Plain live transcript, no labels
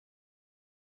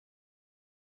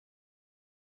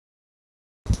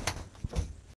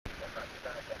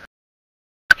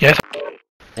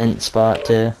vent spot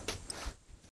too.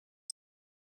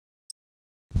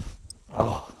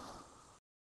 Oh.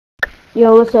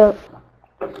 Yo, what's up?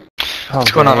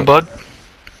 What's going on, bud?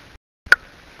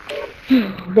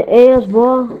 The AS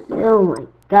ball? Oh my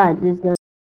god, this gun.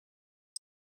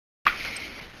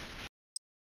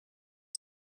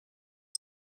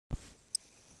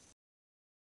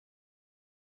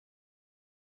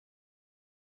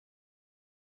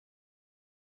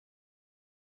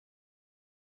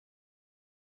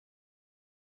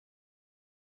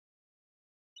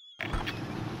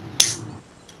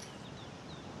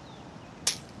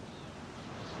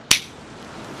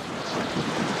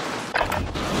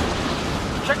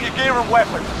 Check your gear and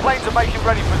weapons. Planes are making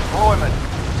ready for deployment.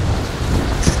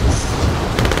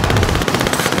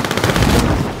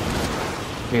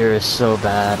 Here is so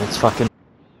bad. It's fucking.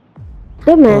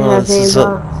 Good man Oh, has this is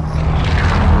aimbot.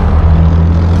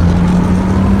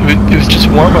 It was just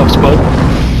warm-ups, bud.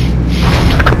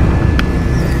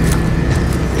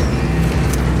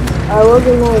 I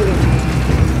wasn't hungry.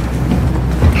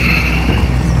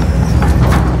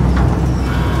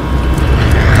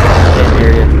 Can't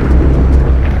hear you.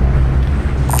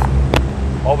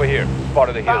 Over here,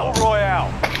 spotted the hill. Battle Royale.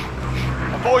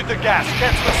 Avoid the gas.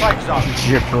 Get to the safe zone.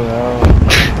 You're bro.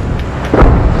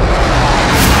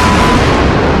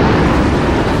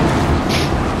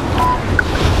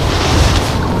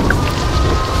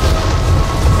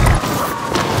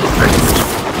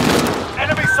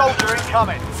 Enemy soldier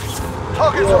incoming.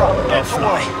 Targets are up. Get to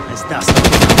work. Let's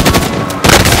dust.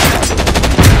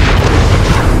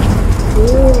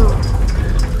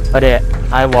 But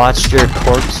I watched your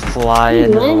corpse fly You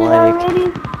into the landed lake.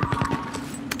 already?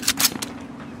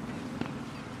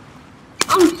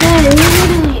 I'm saying, he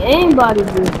literally aimbotted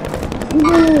you. You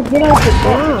didn't even get off the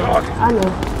ground. I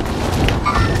know.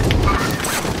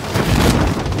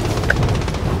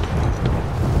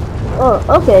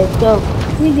 Oh, okay, so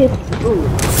he gets. Ooh.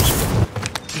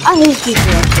 I hate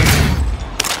people like that.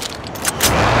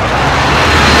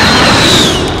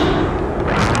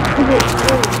 He gets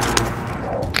scared.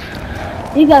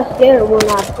 He got scared when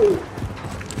I see.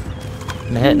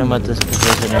 I'm hitting him with this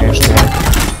precision airstrike.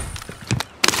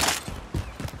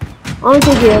 I don't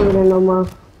think he's over there no more.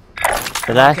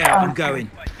 Did I? Okay, I'm going.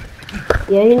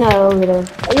 Yeah, he's not over there.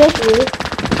 Oh, yes, he is. Be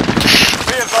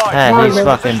advised. Hey, he's Precision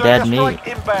fucking dead meat. Strike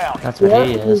inbound. That's what Yep,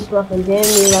 he he's is. fucking damn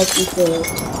me like you said.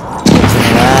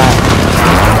 Yeah.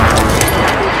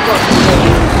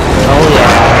 Oh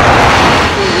yeah.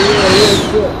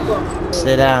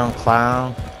 Sit down,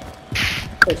 clown.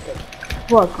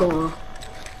 Fuck no.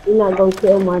 You're not gonna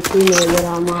kill my teammate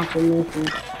without my permission.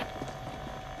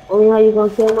 Only how you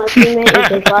gonna kill my teammate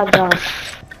is if I die.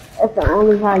 That's the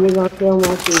only how you're gonna kill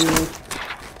my teammate.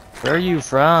 Where are you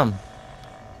from?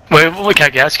 Wait, what can I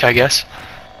guess? Chicago.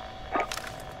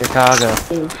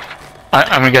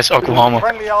 I'm gonna guess Oklahoma.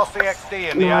 Friendly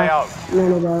RCXD in the No, AO.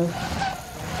 none of those.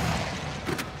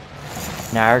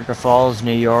 Niagara Falls,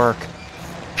 New York.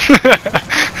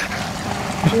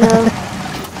 No.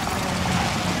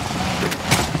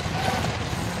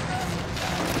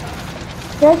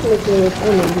 Technically, it's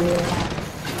in here.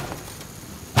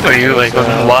 Are you like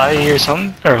living in Hawaii or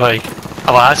something? Or like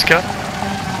Alaska?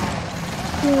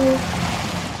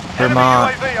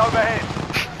 Vermont. Enemy UAV overhead.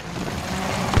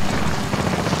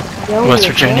 West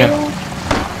Virginia. No.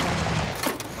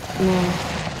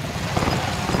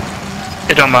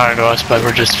 It don't matter to us, but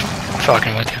we're just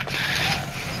fucking with you.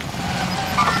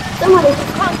 Somebody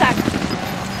contact.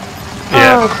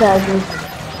 Yeah. Oh, tagged me.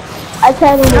 I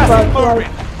tagged him Gas about is twice.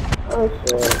 moving. Oh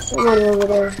shit, somebody over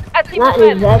there. Active Not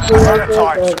command. exactly like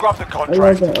Time. that, Scrub the but a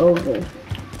contract. little bit over.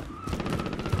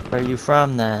 Where are you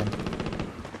from then?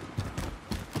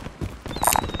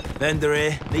 Vendor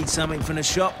here. Need something from the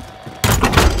shop?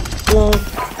 No.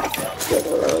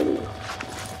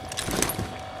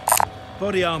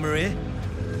 Body armor here.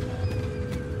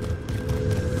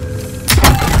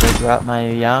 They drop my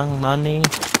young money.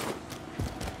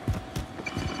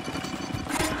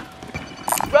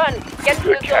 Run! Get to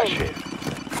the Cash zone! here.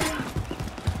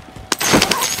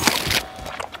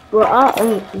 Well,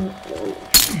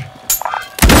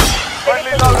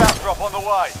 Friendly loadout drop on the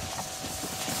way.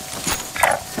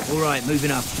 All right,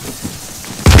 moving up.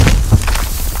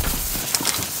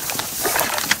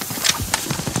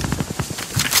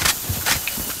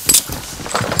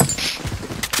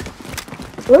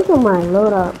 look at my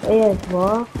loadout. AS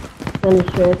ball. Gonna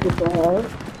share people have.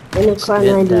 And the Car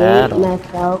Get 98 that.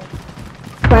 maxed out.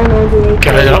 Car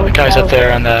 98 Guys up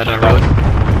there on that road.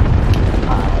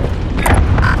 Mark out.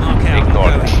 I'm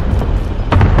going.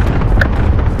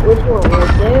 Which one?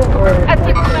 Right there or?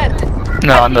 Active command!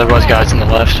 No, and there was guys on the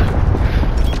left.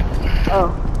 Oh,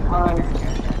 alright.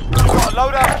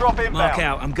 Drop Mark inbound.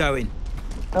 out, I'm going.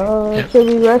 Should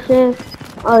we rush in?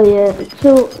 Oh yeah,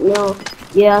 2, no.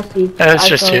 Yeah, I see. It's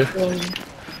just saw 2. it.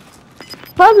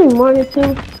 Probably more than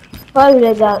 2. Probably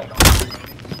they got...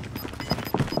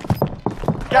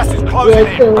 Gas is closing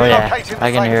Yeah, in. too. Oh, yeah. Relocating the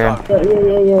I can safe hear him. zone.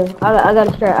 Yeah. I got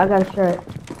a strat.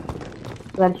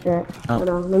 Oh. Hold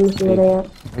on, let me see where they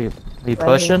at. We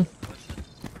pushing?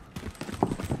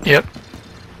 Yep.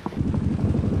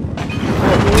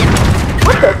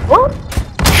 What the fuck?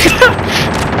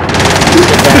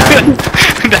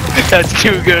 That's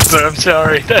too good, but I'm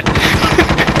sorry.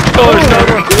 Oh, there's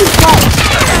another one.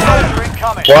 Soldier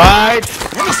incoming. What?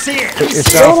 Let me see it. Hit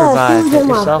yourself revive. Hit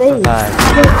yourself revive.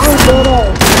 I'm dead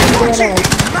ass.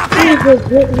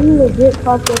 He legit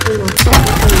fucked up in my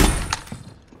fucking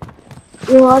face.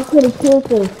 Yo, I could've killed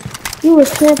him. He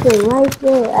was camping right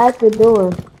there at the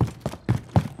door.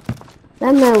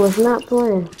 That man was not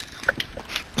playing.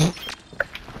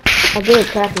 I did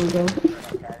crack him though.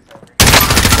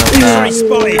 Enemy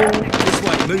spotted. This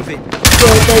way, moving.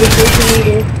 Yeah, 36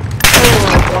 meters. Oh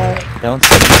my god. Don't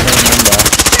sit in the same window.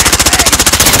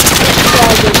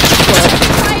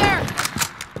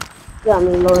 Got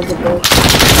me lower the bed.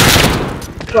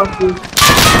 Fuck you.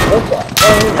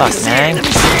 Fuck, man.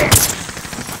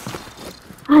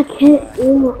 I can't.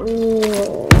 Come on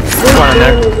in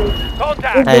there.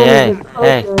 Contact.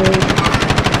 Hey.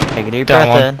 Take a deep Down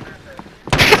breath one. in.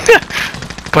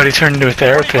 Buddy turned into a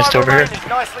therapist over here.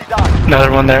 Nicely done.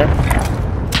 Another one there.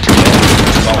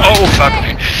 Oh, fuck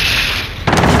me.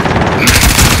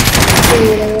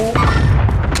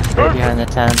 Right behind the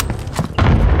tent.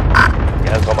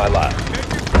 Hands on my lap.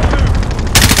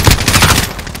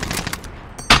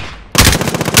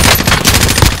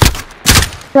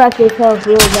 Track his health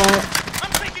real bad.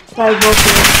 Try both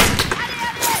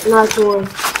of them. Not cool.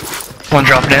 One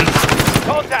dropping in.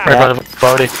 Contact. Right by the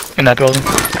body in that building.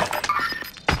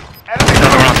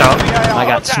 Another one on top. I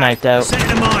got sniped out. Set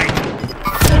the mine.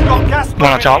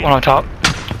 One on top, one on top.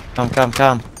 Come.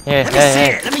 Here, Let me see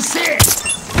hey. it. Let me see it.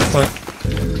 What?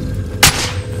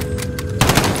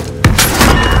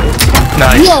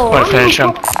 Nice. Yo, Want to finish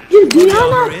him? Dude, do y'all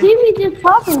not see me just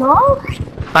popping off?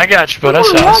 I got you, but I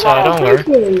Come on, saw, y'all so gotta don't worry.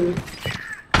 appreciate me.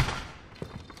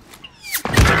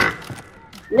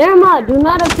 Never mind, do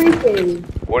not appreciate me.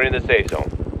 We're in the safe zone.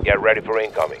 Get ready for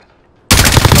incoming.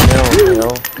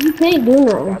 No. You can't do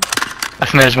nothing. I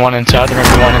think there's one inside. There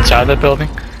might be one inside that building.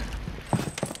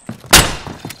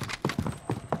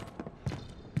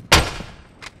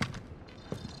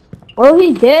 Oh,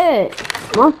 he dead.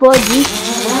 My fault, G.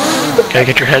 Gotta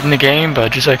get your head in the game,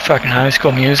 but just like fucking High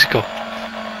School Musical.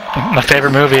 My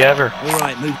favorite movie ever.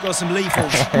 Alright, we've got some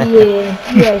lethals.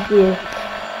 Yeah.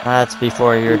 That's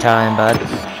before your time, bud.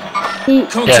 Yeah,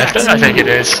 Contact. I think it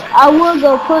is. I will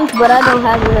go push, but I don't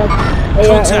have enough AR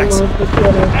Contact. ammo to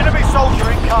kill him. Enemy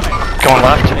soldier incoming. Going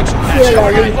left. Kill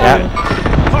that lead. Yeah.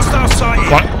 Hostile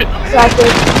sighted. One, Crack it.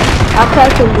 I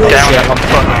cracked him blue. down that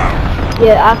motherfucker.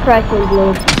 Yeah, I cracked him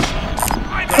blue.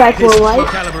 Crack one white.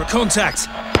 Caliber. Contact.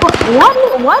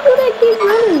 Why do they keep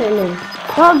running in there?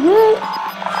 All good.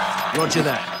 Roger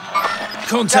that. Gas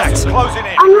Contact. is closing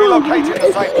in. I know, Relocating the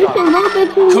it's safe a zone. little bit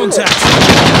too Contact.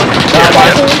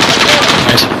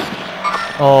 Nice.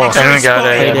 Oh, Anyone got a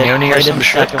plated muni or the some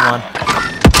shit? second one.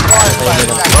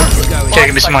 Okay,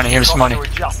 give me some money, give me some money.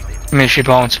 Give me a few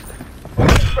bones.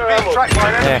 Tracked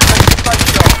by an There. enemy safe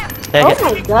zone. Take Oh it.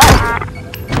 my god.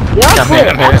 Y'all I'm quit.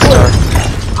 here, I quit. sorry.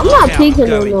 I'm not peeking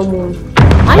them no more.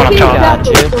 I'm One up getting top. shot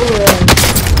from Got you. somewhere.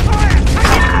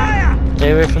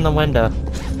 Stay away from the window.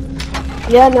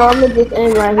 Yeah, no, I'm gonna just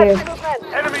aim right here.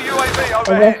 Enemy UAV And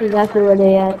overhead. that's exactly where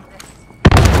they at.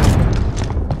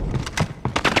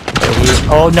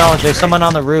 Oh no, there's someone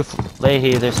on the roof.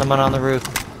 Leahy, there's someone on the roof.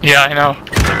 Yeah, I know.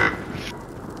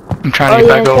 I'm trying Oh to get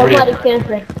yeah, back over somebody you.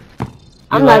 cancel.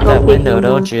 I'm You not like that gonna pick window, them,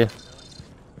 don't you?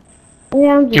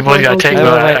 Yeah, I'm just You boys not gotta gonna take pick me,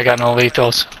 them. I got no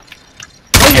lethals.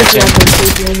 I'm just Can't not gonna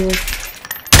pick them here.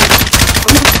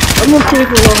 I'm gonna pick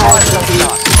them no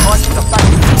high.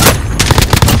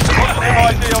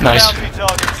 Nice.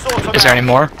 Is there any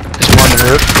more? There's more on the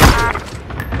roof.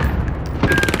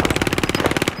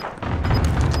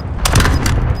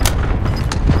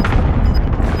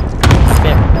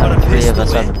 Yeah, out of 3 of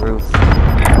us on the roof.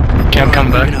 Okay, I'm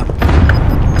coming back.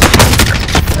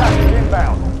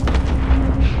 Inbound.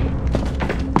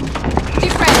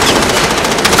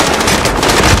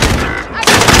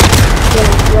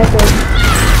 Yeah, right there.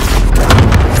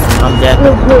 I'm dead.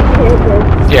 Good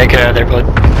cancel. Yeah, get out of there, bud.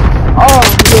 Oh,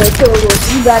 yeah, terrible.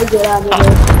 You gotta get out of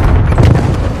there.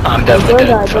 I'm Go definitely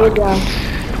down, dead. go Fuck. down.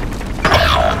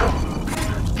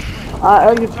 Our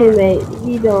other teammate,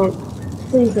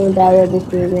 please don't die, other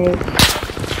teammate.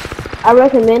 I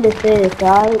recommend it stay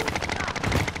inside.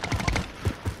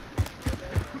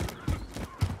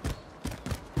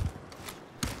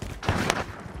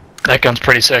 That gun's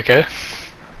pretty sick, eh?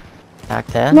 Mac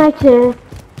 10? Not 10.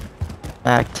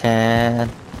 Mac 10.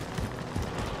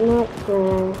 Not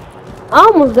 10. I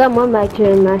almost got my Mac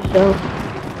 10 maxed out.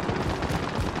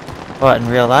 What, in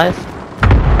real life?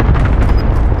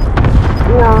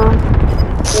 Nah.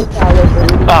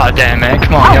 Aw, damn, man.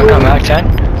 Come on, you don't got Mac 10?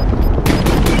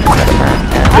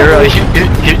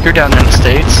 You're down there in the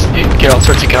States. You get all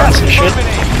sorts of guns and shit.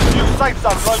 New safe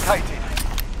zone located.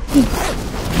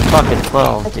 Fucking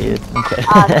 12, dude. Okay.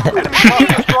 Enemy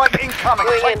cluster strike incoming.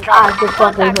 Take cover. The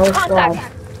fucking whole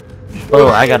squad. Oh,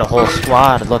 I got a whole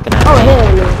squad looking at Oh, me.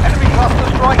 hell no. Enemy cluster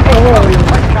strike Oh, hell incoming. no.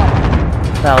 Take cover.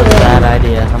 That was a bad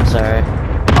idea. I'm sorry.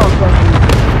 Oh, fuck you.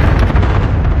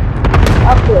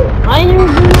 Okay. I ain't never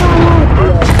been on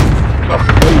yet.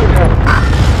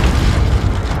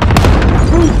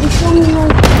 Please, just show me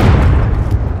like...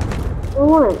 For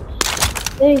once.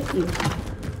 Thank you.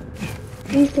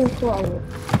 Please don't swallow it.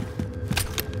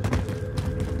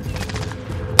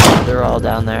 They're all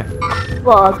down there.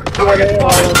 Fuck. Yeah, they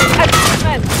are.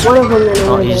 One of them in the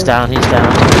Oh, he's down. He's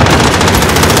down.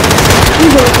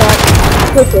 He's in top.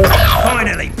 Put it.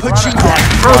 Finally, put you down.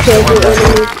 I don't care if you're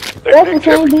enemy. That's the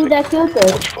same dude that killed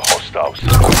us. For hostiles.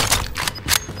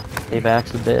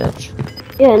 Payback's a bitch.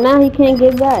 Yeah, now he can't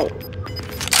get back.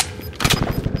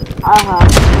 Aha.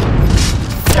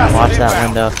 Gas Watch is that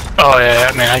inbound. window. Oh,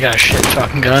 yeah, man, I got a shit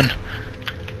fucking gun.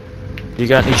 You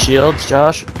got any shields,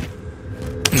 Josh?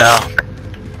 No.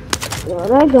 Yo,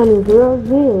 that gun is real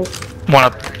good. One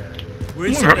up.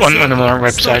 Resurgence. One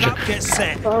right beside you. Stop up, get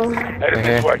set. So, Headed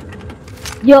this way.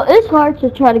 yo, it's hard to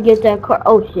try to get that car.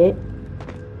 Oh shit.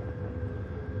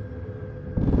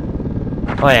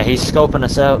 Oh yeah, he's scoping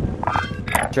us out.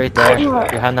 It's right there,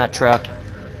 behind that truck.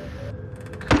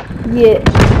 Yeah.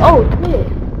 Oh shit.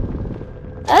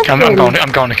 That's I'm crazy.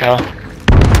 going to Cal.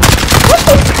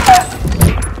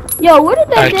 Yo, where did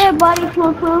that Alright. dead body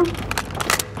come from?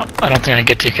 I don't think I can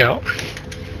get to you, Cal.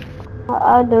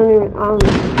 I don't even. I don't know.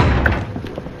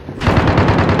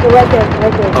 So right there,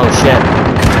 right there. Oh shit.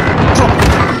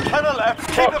 To the left.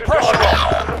 Keep the pressure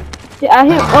on. Yeah, I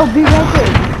hear. Oh, be right there.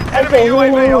 Right Enemy there. He in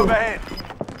UAV that room. overhead.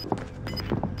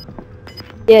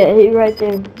 Yeah, he's right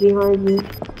there behind you.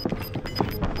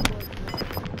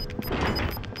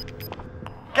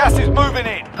 Gas is moving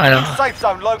in. I know. New safe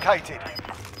zone located.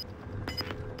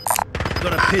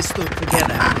 Got a pistol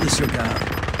together. Disregard.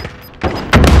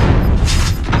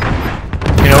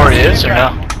 You know where he is or no?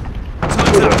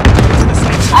 Time's up.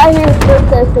 I hear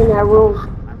footsteps in that room.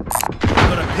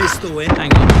 Got a pistol in.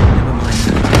 Hang on. Never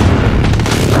mind.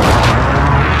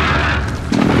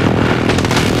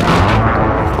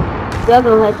 Y'all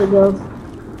gonna have to go.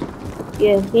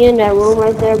 Yeah, he in that room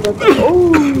right there, but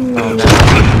Oh no.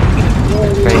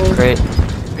 Great.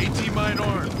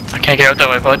 I can't get out that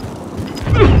way, bud.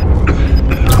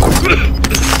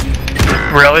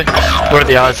 Really? What are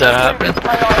the odds that happen?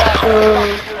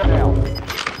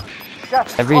 Gas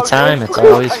is Every closing. time, it's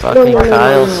always fucking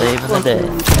Kyle saving the day.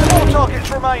 Four targets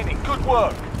remaining. Good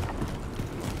work.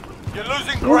 You're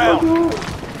losing ground.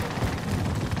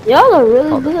 y'all are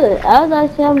really good. As I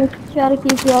said, I'm gonna try to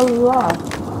keep y'all alive.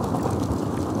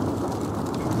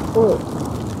 Cool.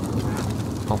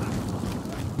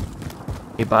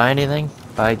 You buy anything?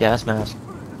 Buy a gas mask.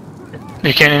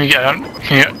 You can't even get out.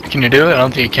 Can you do it? I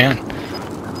don't think you can.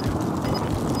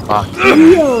 Fuck.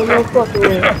 Yo, no fucking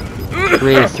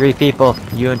way. Three people.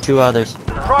 You and two others.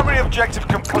 Primary objective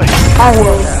complete. I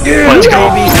will. Let's go.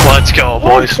 Let's go,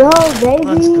 boys. Let's go,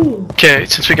 baby. Okay,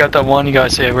 since we got that one, you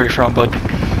guys say where you're from, bud.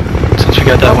 Since we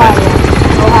got that Ohio.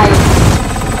 one.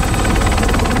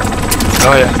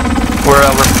 Oh yeah. We're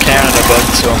from Canada, bud,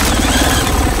 so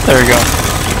there we go.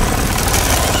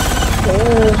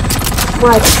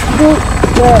 My shit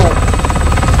dead.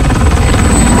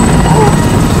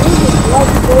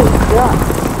 Let's go, drop.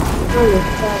 Holy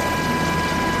fuck.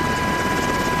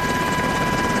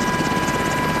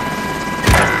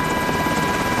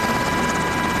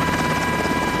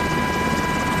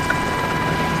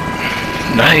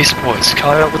 Nice, boys.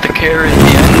 Caught up with the carry at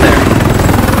the end there.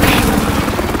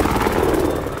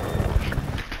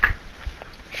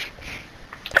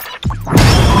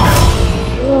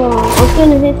 Oh, I'm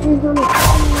gonna hit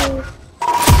 300.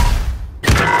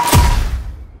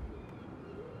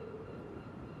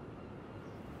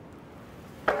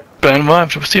 Ben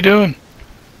Wimes, what's he doing?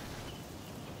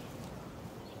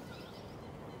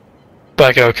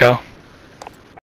 Back out, Cal.